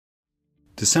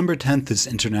December 10th is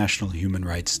International Human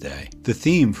Rights Day. The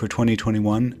theme for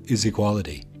 2021 is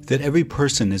equality, that every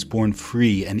person is born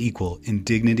free and equal in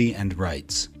dignity and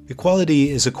rights.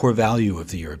 Equality is a core value of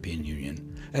the European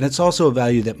Union, and it's also a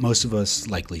value that most of us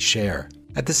likely share.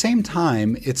 At the same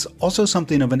time, it's also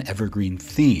something of an evergreen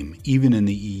theme, even in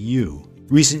the EU.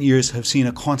 Recent years have seen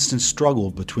a constant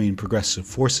struggle between progressive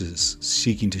forces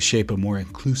seeking to shape a more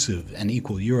inclusive and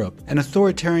equal Europe, and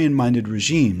authoritarian-minded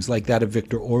regimes like that of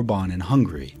Viktor Orban in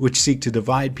Hungary, which seek to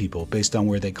divide people based on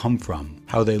where they come from,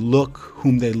 how they look,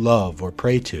 whom they love or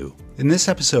pray to. In this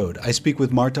episode, I speak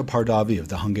with Márta Pardavi of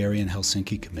the Hungarian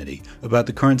Helsinki Committee about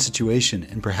the current situation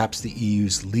in perhaps the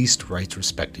EU's least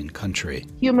rights-respecting country.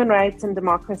 Human rights and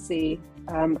democracy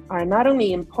are not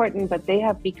only important, but they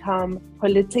have become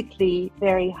politically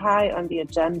very high on the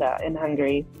agenda in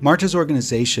Hungary. Márta's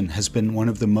organization has been one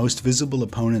of the most visible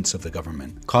opponents of the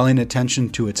government, calling attention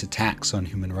to its attacks on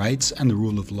human rights and the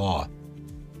rule of law.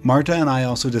 Márta and I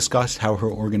also discussed how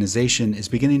her organization is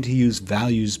beginning to use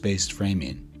values-based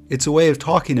framing. It's a way of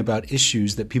talking about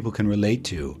issues that people can relate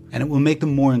to, and it will make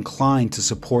them more inclined to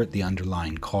support the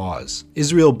underlying cause.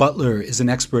 Israel Butler is an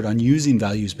expert on using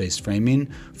values-based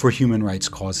framing for human rights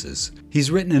causes.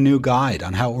 He's written a new guide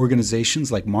on how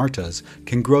organizations like Márta's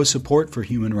can grow support for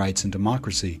human rights and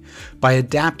democracy by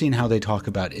adapting how they talk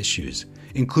about issues,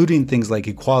 including things like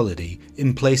equality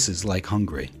in places like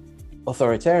Hungary.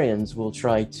 Authoritarians will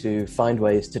try to find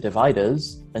ways to divide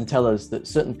us and tell us that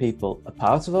certain people are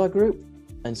part of our group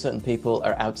and certain people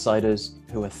are outsiders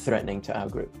who are threatening to our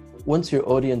group. Once your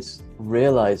audience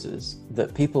realizes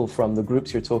that people from the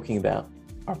groups you're talking about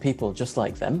are people just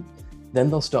like them,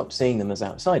 then they'll stop seeing them as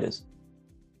outsiders.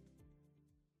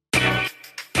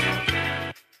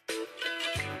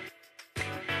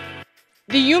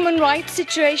 The human rights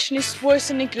situation is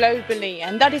worsening globally,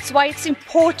 and that is why it's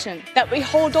important that we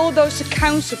hold all those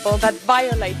accountable that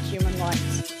violate human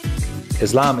rights.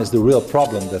 Islam is the real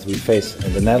problem that we face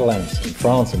in the Netherlands, in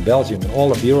France, in Belgium, and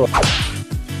all of Europe.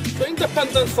 The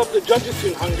independence of the judges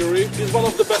in Hungary is one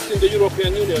of the best in the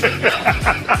European Union.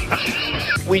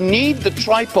 We need the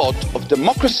tripod of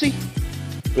democracy,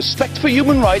 respect for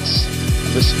human rights,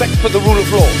 and respect for the rule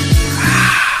of law.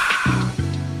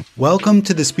 Welcome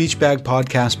to the Speechbag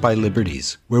podcast by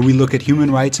Liberties, where we look at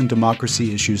human rights and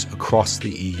democracy issues across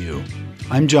the EU.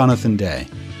 I'm Jonathan Day.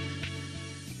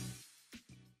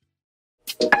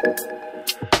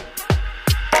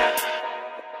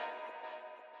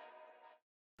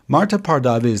 Márta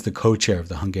Pardavi is the co-chair of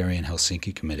the Hungarian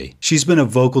Helsinki Committee. She's been a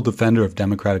vocal defender of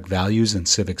democratic values and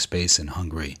civic space in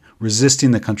Hungary,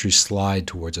 resisting the country's slide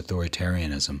towards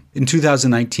authoritarianism. In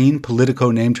 2019,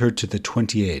 Politico named her to the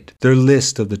 28, their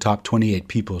list of the top 28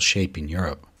 people shaping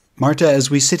Europe. Márta, as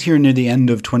we sit here near the end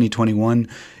of 2021,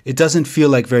 it doesn't feel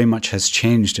like very much has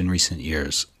changed in recent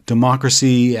years.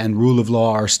 Democracy and rule of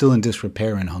law are still in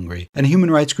disrepair in Hungary, and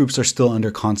human rights groups are still under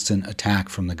constant attack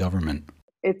from the government.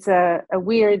 It's a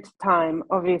weird time,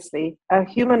 obviously. A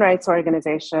human rights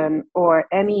organization or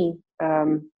any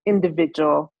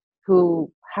individual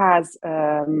who has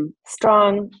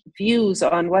strong views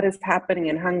on what is happening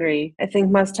in Hungary, I think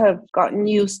must have gotten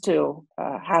used to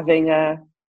having a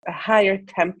higher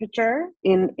temperature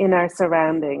in our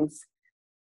surroundings.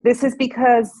 This is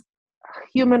because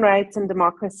human rights and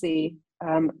democracy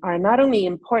are not only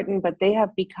important, but they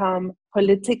have become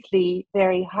politically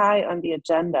very high on the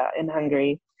agenda in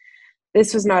Hungary.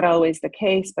 This was not always the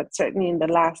case, but certainly in the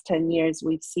last 10 years,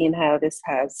 we've seen how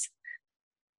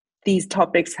these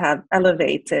topics have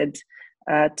elevated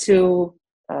to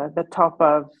the top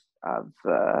of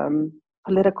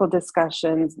political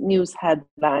discussions, news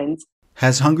headlines.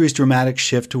 Has Hungary's dramatic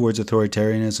shift towards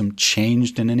authoritarianism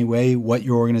changed in any way what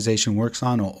your organization works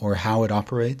on or how it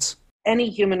operates?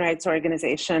 Any human rights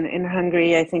organization in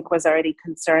Hungary, I think, was already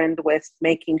concerned with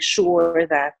making sure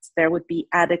that there would be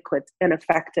adequate and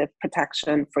effective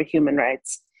protection for human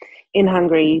rights in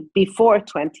Hungary before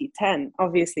 2010.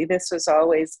 Obviously, this was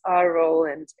always our role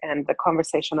and the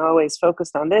conversation always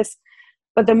focused on this,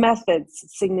 but the methods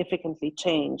significantly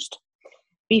changed.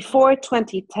 Before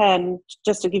 2010,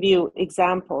 just to give you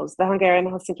examples, the Hungarian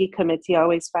Helsinki Committee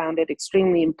always found it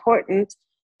extremely important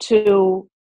to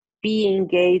be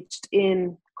engaged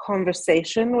in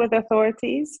conversation with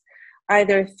authorities,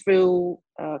 either through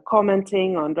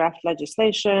commenting on draft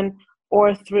legislation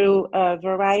or through a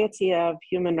variety of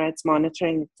human rights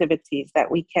monitoring activities that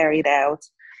we carried out.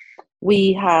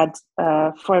 We had,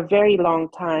 for a very long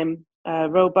time, a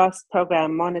robust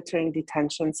program monitoring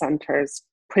detention centers,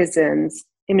 prisons,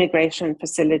 immigration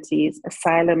facilities,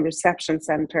 asylum reception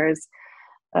centers,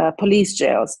 police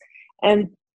jails. And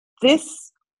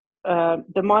this,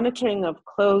 the monitoring of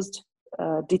closed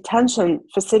detention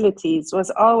facilities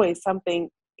was always something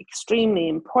extremely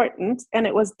important, and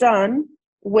it was done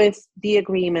with the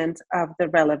agreement of the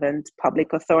relevant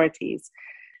public authorities.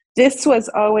 This was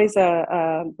always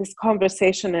this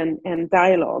conversation and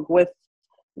dialogue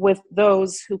with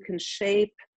those who can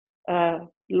shape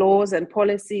laws and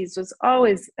policies was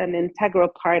always an integral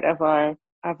part of our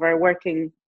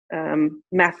working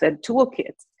method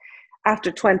toolkit.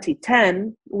 After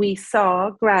 2010, we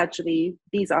saw gradually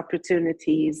these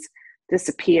opportunities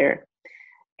disappear.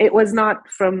 It was not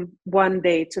from one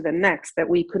day to the next that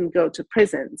we couldn't go to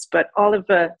prisons, but all of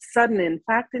a sudden, in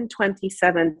fact, in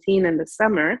 2017 in the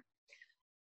summer,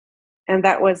 and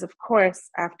that was, of course,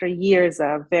 after years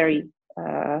of very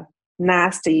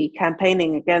nasty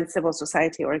campaigning against civil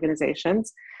society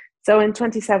organizations. So in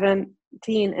 2017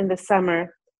 in the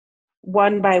summer,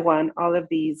 one by one, all of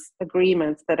these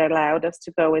agreements that allowed us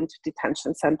to go into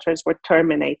detention centers were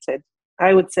terminated,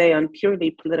 I would say on purely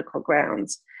political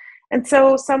grounds. And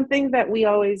so something that we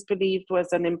always believed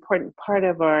was an important part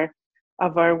of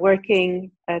our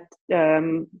working at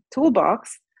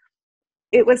toolbox,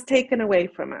 it was taken away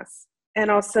from us.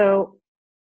 And also,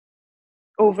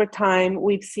 over time,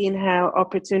 we've seen how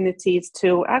opportunities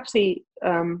to actually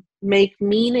make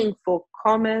meaningful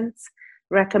comments,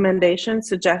 recommendations,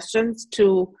 suggestions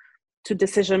to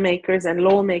decision makers and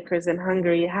lawmakers in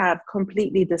Hungary have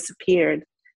completely disappeared.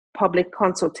 Public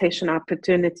consultation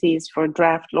opportunities for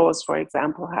draft laws, for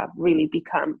example, have really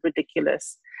become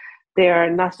ridiculous. They are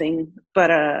nothing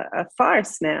but a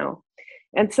farce now.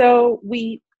 And so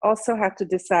we also had to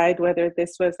decide whether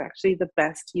this was actually the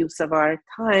best use of our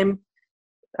time,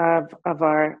 of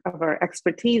our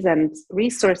expertise and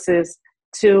resources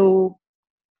to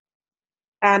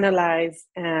analyze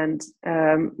and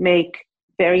make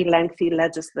very lengthy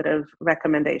legislative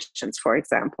recommendations, for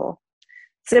example.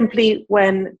 Simply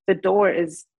when the door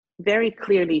is very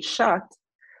clearly shut,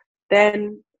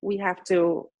 then we have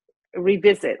to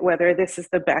revisit whether this is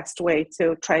the best way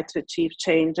to try to achieve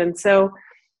change. And so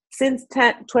since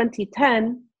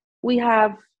 2010, we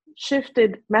have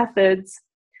shifted methods,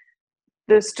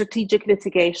 the strategic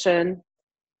litigation,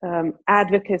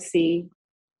 advocacy,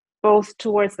 both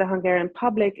towards the Hungarian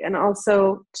public and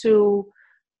also to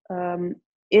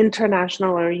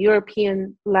international or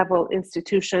European level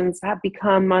institutions have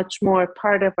become much more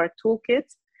part of our toolkit.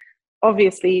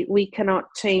 Obviously, we cannot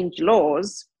change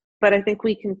laws, but I think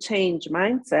we can change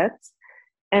mindsets,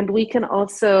 and we can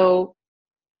also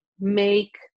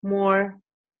make more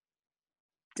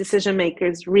decision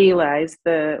makers realize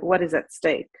what is at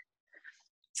stake.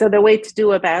 So the way to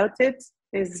do about it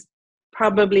is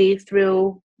probably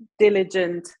through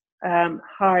diligent,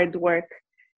 hard work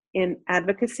in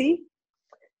advocacy,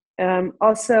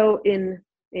 also in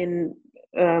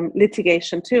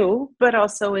litigation too, but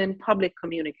also in public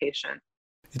communication.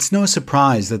 It's no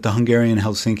surprise that the Hungarian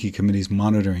Helsinki Committee's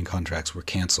monitoring contracts were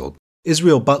cancelled.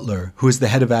 Israel Butler, who is the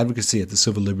head of advocacy at the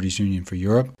Civil Liberties Union for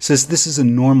Europe, says this is a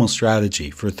normal strategy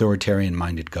for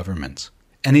authoritarian-minded governments.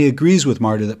 And he agrees with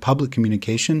Márta that public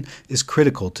communication is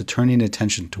critical to turning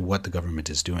attention to what the government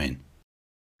is doing.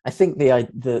 I think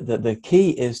the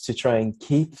key is to try and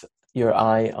keep your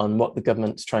eye on what the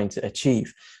government's trying to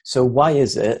achieve. So why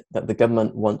is it that the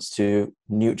government wants to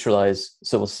neutralize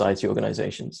civil society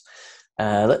organizations?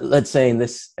 Let's say in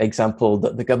this example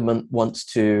that the government wants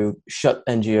to shut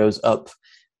NGOs up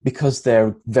because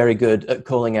they're very good at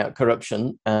calling out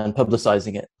corruption and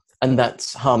publicizing it, and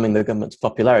that's harming the government's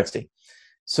popularity.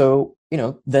 So,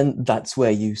 then that's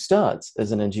where you start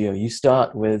as an NGO. You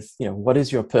start with, what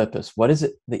is your purpose? What is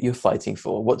it that you're fighting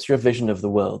for? What's your vision of the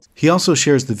world? He also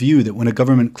shares the view that when a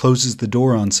government closes the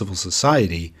door on civil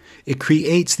society, it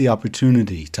creates the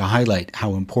opportunity to highlight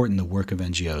how important the work of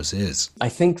NGOs is. I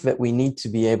think that we need to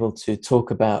be able to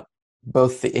talk about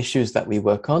both the issues that we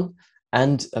work on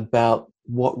and about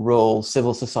what role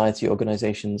civil society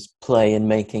organizations play in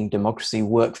making democracy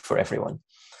work for everyone.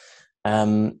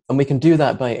 And we can do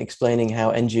that by explaining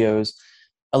how NGOs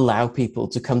allow people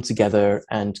to come together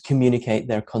and communicate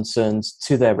their concerns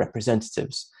to their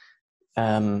representatives.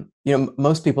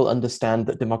 Most people understand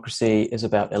that democracy is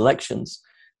about elections,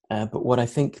 but what I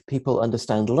think people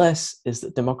understand less is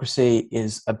that democracy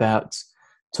is about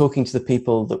talking to the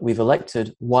people that we've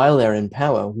elected while they're in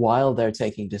power, while they're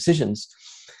taking decisions,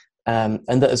 and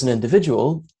that as an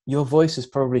individual, your voice is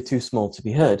probably too small to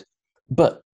be heard.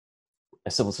 But a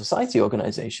civil society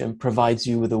organization provides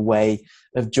you with a way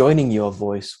of joining your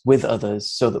voice with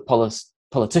others so that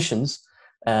politicians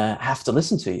have to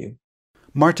listen to you.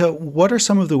 Márta, what are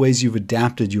some of the ways you've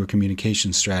adapted your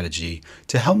communication strategy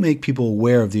to help make people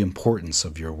aware of the importance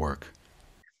of your work?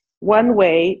 One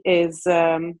way is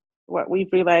what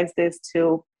we've realized is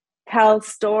to tell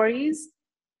stories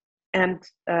and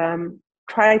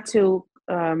try to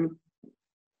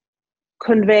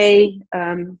convey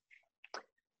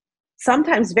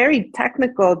sometimes very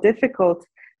technical, difficult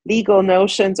legal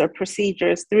notions or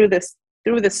procedures through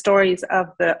the stories of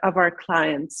our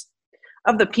clients,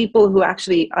 of the people who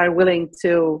actually are willing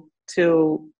to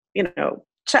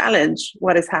challenge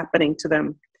what is happening to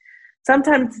them.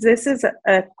 Sometimes this is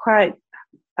a quite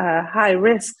high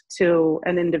risk to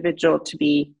an individual to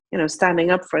be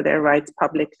standing up for their rights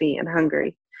publicly in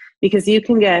Hungary, because you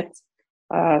can get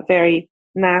very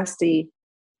nasty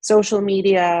social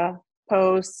media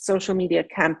posts, social media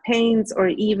campaigns, or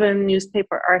even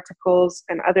newspaper articles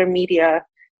and other media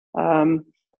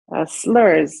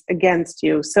slurs against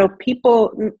you. So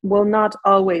people will not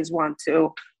always want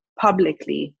to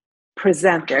publicly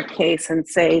present their case and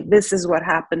say, this is what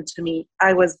happened to me.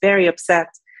 I was very upset.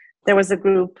 There was a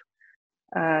group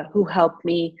who helped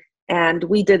me, and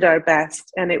we did our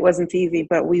best, and it wasn't easy,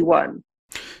 but we won.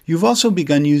 You've also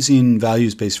begun using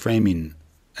values-based framing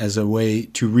as a way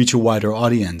to reach a wider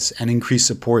audience and increase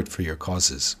support for your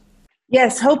causes.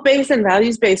 Yes, hope-based and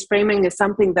values-based framing is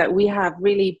something that we have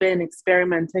really been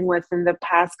experimenting with in the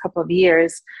past couple of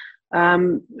years,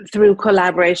 through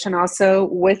collaboration also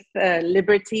with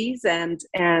Liberties and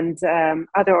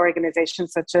other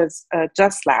organizations such as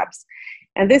Just Labs.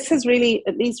 And this has really,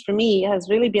 at least for me, has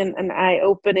really been an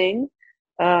eye-opening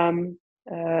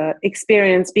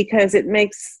experience, because it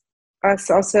makes us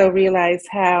also realize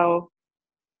how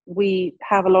we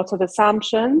have a lot of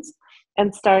assumptions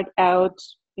and start out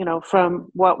from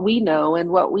what we know and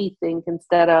what we think,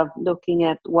 instead of looking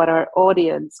at what our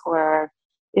audience or our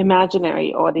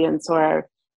imaginary audience or our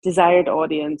desired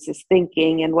audience is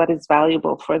thinking and what is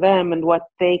valuable for them and what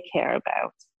they care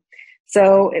about.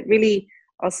 So it really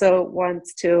also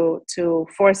wants to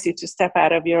force you to step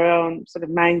out of your own sort of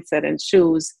mindset and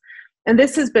shoes. And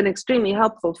this has been extremely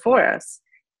helpful for us.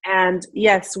 And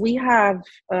yes, we have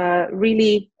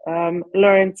really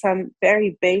learned some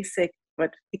very basic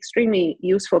but extremely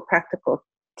useful practical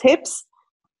tips.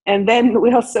 And then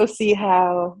we also see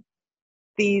how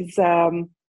these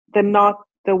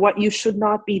what you should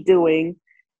not be doing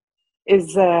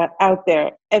is out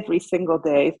there every single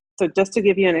day. So just to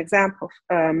give you an example,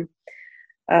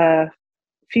 a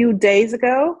few days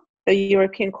ago, the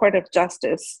European Court of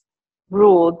Justice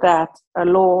ruled that a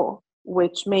law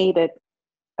which made it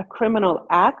a criminal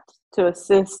act to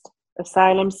assist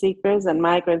asylum seekers and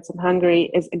migrants in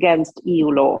Hungary is against EU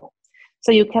law.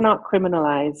 So you cannot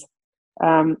criminalize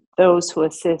those who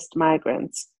assist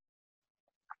migrants.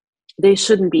 They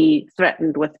shouldn't be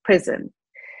threatened with prison.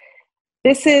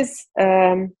 This is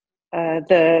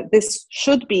this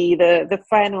should be the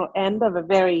final end of a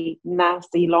very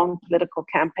nasty, long political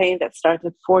campaign that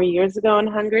started 4 years ago in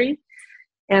Hungary.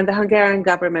 And the Hungarian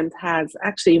government has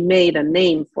actually made a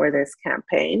name for this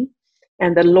campaign.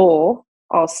 And the law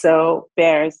also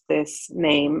bears this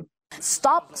name.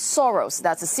 Stop Soros.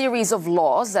 That's a series of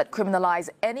laws that criminalize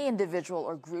any individual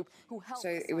or group who helps.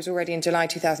 So it was already in July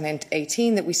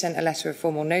 2018 that we sent a letter of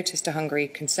formal notice to Hungary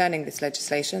concerning this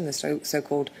legislation, the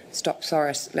so-called Stop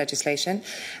Soros legislation,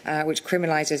 which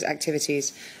criminalizes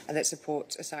activities that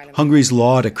support asylum. Hungary's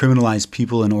law to criminalize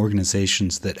people and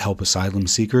organizations that help asylum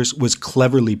seekers was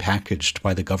cleverly packaged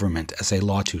by the government as a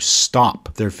law to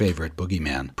stop their favorite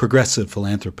boogeyman, progressive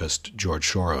philanthropist George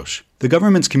Soros. The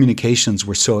government's communications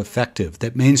were so effective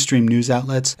that mainstream news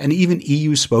outlets and even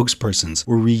EU spokespersons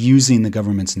were reusing the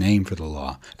government's name for the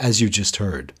law, as you just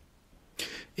heard.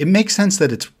 It makes sense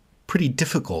that it's pretty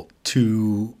difficult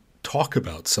to talk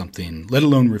about something, let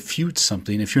alone refute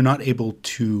something, if you're not able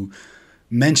to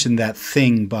mention that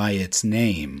thing by its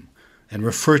name and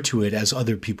refer to it as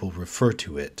other people refer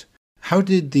to it. How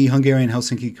did the Hungarian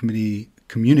Helsinki Committee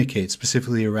communicate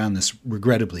specifically around this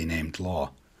regrettably named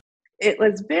law? It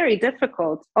was very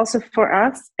difficult also for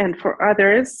us and for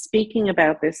others speaking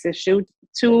about this issue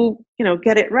to,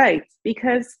 get it right,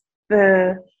 because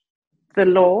the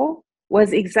law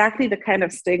was exactly the kind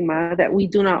of stigma that we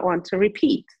do not want to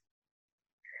repeat.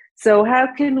 So how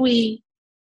can we,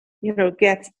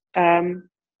 get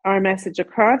our message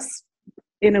across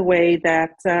in a way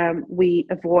that we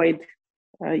avoid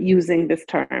using this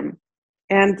term?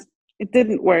 And it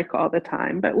didn't work all the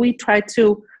time, but we tried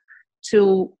to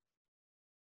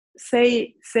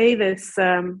say this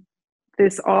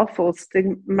this awful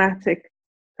stigmatic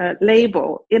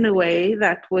label in a way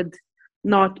that would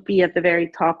not be at the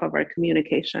very top of our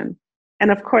communication. And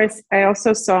of course, I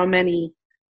also saw many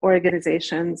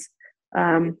organizations,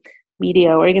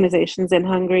 media organizations in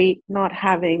Hungary, not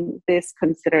having this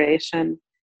consideration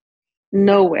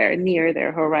nowhere near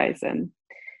their horizon.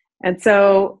 And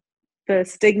so the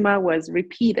stigma was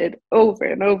repeated over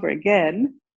and over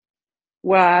again,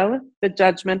 while the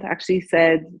judgment actually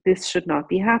said this should not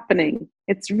be happening.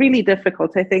 It's really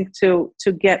difficult, I think, to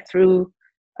get through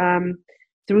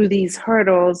these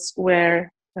hurdles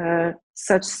where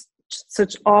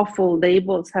such awful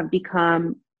labels have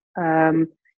become,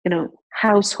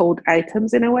 household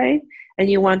items in a way, and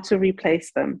you want to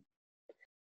replace them.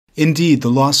 Indeed, the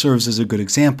law serves as a good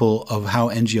example of how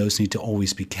NGOs need to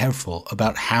always be careful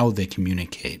about how they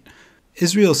communicate.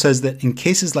 Israel says that in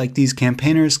cases like these,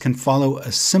 campaigners can follow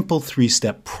a simple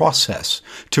 3-step process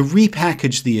to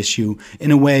repackage the issue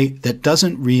in a way that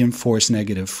doesn't reinforce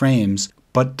negative frames,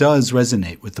 but does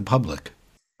resonate with the public.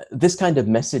 This kind of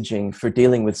messaging for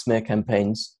dealing with smear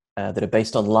campaigns that are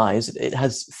based on lies, it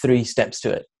has 3 steps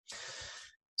to it.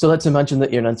 So let's imagine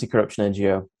that you're an anti-corruption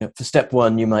NGO. For step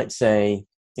 1, you might say,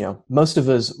 most of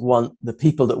us want the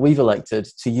people that we've elected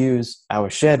to use our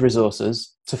shared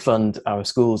resources to fund our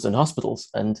schools and hospitals.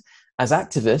 And as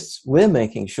activists, we're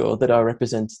making sure that our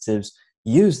representatives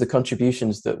use the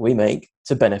contributions that we make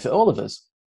to benefit all of us.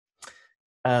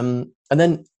 And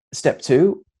then step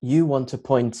 2, you want to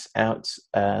point out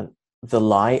the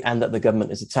lie and that the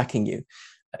government is attacking you.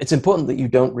 It's important that you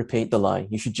don't repeat the lie.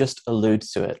 You should just allude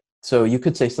to it. So you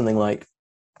could say something like,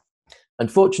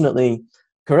 unfortunately,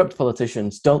 corrupt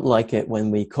politicians don't like it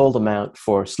when we call them out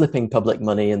for slipping public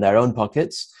money in their own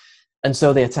pockets, and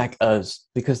so they attack us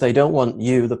because they don't want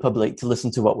you, the public, to listen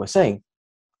to what we're saying.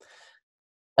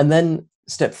 And then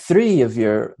step 3 of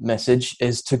your message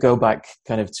is to go back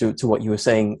kind of to what you were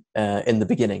saying in the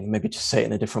beginning, maybe just say it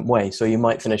in a different way. So you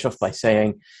might finish off by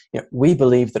saying, we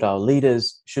believe that our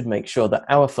leaders should make sure that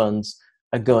our funds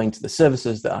are going to the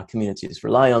services that our communities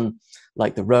rely on,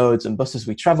 like the roads and buses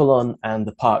we travel on and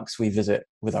the parks we visit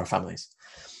with our families.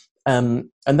 And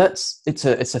it's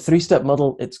a 3-step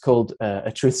model. It's called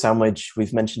a truth sandwich.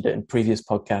 We've mentioned it in previous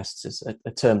podcasts. It's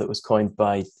a term that was coined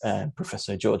by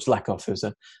Professor George Lakoff, who's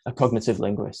a cognitive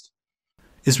linguist.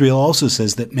 Israel also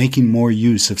says that making more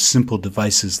use of simple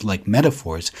devices like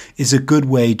metaphors is a good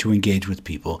way to engage with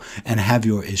people and have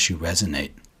your issue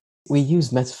resonate. We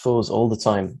use metaphors all the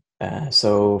time.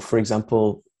 So, for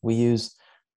example, we use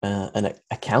an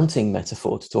accounting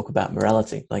metaphor to talk about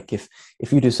morality. Like if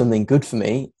you do something good for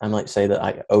me, I might say that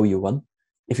I owe you one.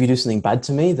 If you do something bad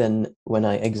to me, then when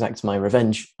I exact my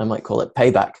revenge, I might call it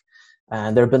payback.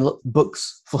 And there have been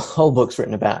whole books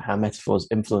written about how metaphors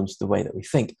influence the way that we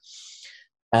think.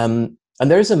 And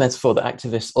there is a metaphor that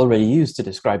activists already use to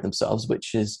describe themselves,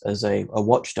 which is as a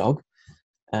watchdog.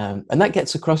 And that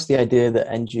gets across the idea that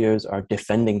NGOs are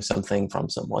defending something from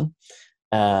someone.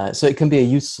 So it can be a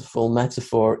useful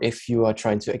metaphor if you are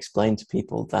trying to explain to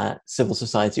people that civil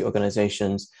society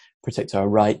organizations protect our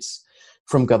rights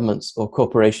from governments or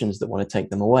corporations that want to take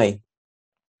them away.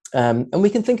 And we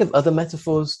can think of other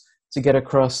metaphors to get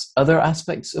across other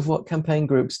aspects of what campaign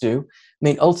groups do. I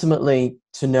mean, ultimately,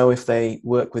 to know if they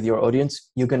work with your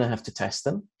audience, you're going to have to test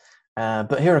them.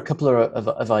 But here are a couple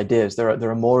of ideas. There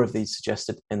are more of these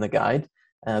suggested in the guide,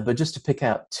 but just to pick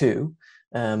out 2.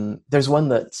 There's one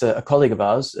that a colleague of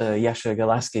ours, Yasha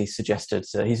Galaski, suggested.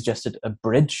 He suggested a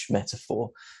bridge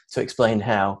metaphor to explain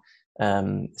how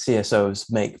CSOs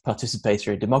make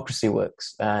participatory democracy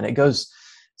works. And it goes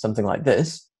something like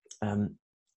this.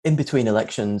 In between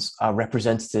elections, our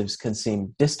representatives can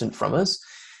seem distant from us.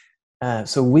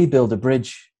 So we build a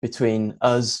bridge between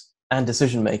us and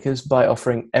decision makers by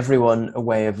offering everyone a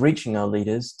way of reaching our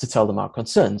leaders to tell them our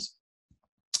concerns.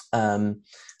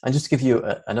 And just to give you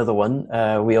another one,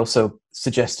 we also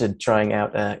suggested trying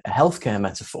out a healthcare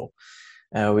metaphor,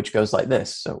 which goes like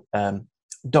this. So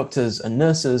doctors and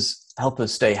nurses help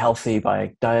us stay healthy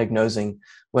by diagnosing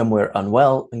when we're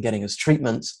unwell and getting us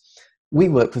treatments. We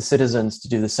work with citizens to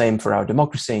do the same for our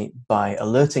democracy by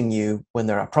alerting you when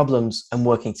there are problems and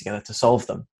working together to solve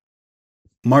them.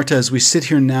 Márta, as we sit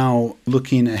here now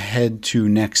looking ahead to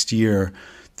next year,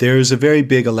 there's a very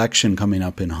big election coming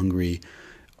up in Hungary.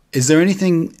 Is there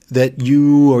anything that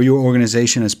you or your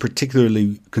organization is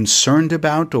particularly concerned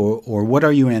about, or what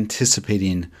are you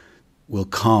anticipating will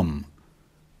come?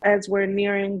 As we're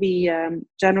nearing the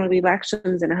general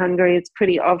elections in Hungary, it's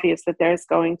pretty obvious that there's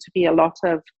going to be a lot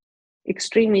of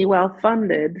extremely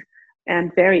well-funded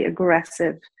and very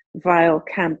aggressive, vile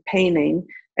campaigning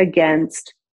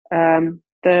against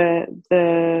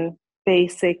the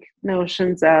basic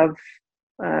notions of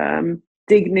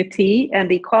dignity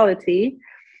and equality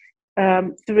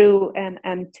through an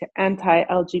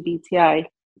anti-LGBTI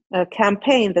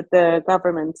campaign that the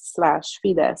government /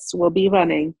 Fidesz will be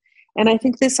running. And I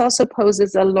think this also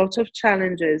poses a lot of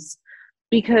challenges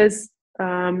because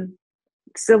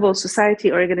civil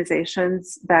society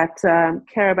organizations that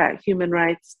care about human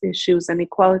rights issues and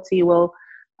equality will,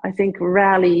 I think,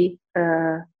 rally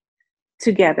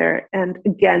together and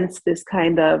against this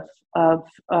kind of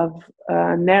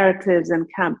narratives and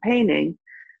campaigning.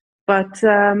 But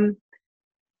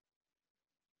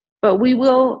we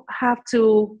will have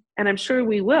to, and I'm sure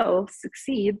we will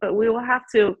succeed, but we will have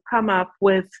to come up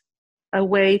with a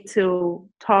way to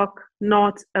talk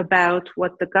not about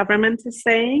what the government is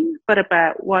saying, but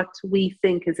about what we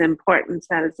think is important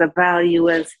as a value,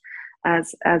 as a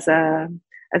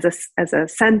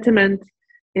sentiment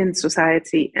in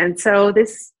society. And so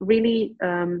this really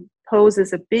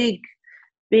poses a big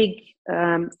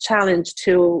challenge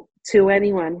to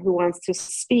anyone who wants to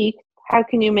speak. How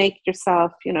can you make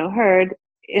yourself, heard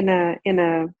in a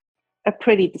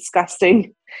pretty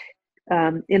disgusting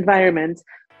environment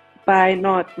by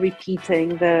not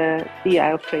repeating the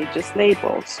outrageous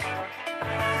labels?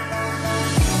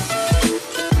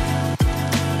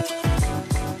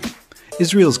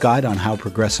 Israel's guide on how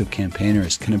progressive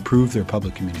campaigners can improve their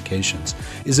public communications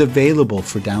is available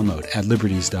for download at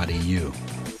liberties.eu.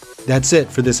 That's it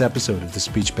for this episode of the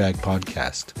Speechbag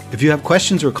podcast. If you have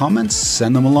questions or comments,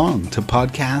 send them along to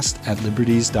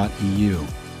podcast@liberties.eu.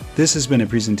 This has been a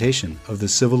presentation of the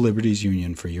Civil Liberties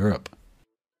Union for Europe.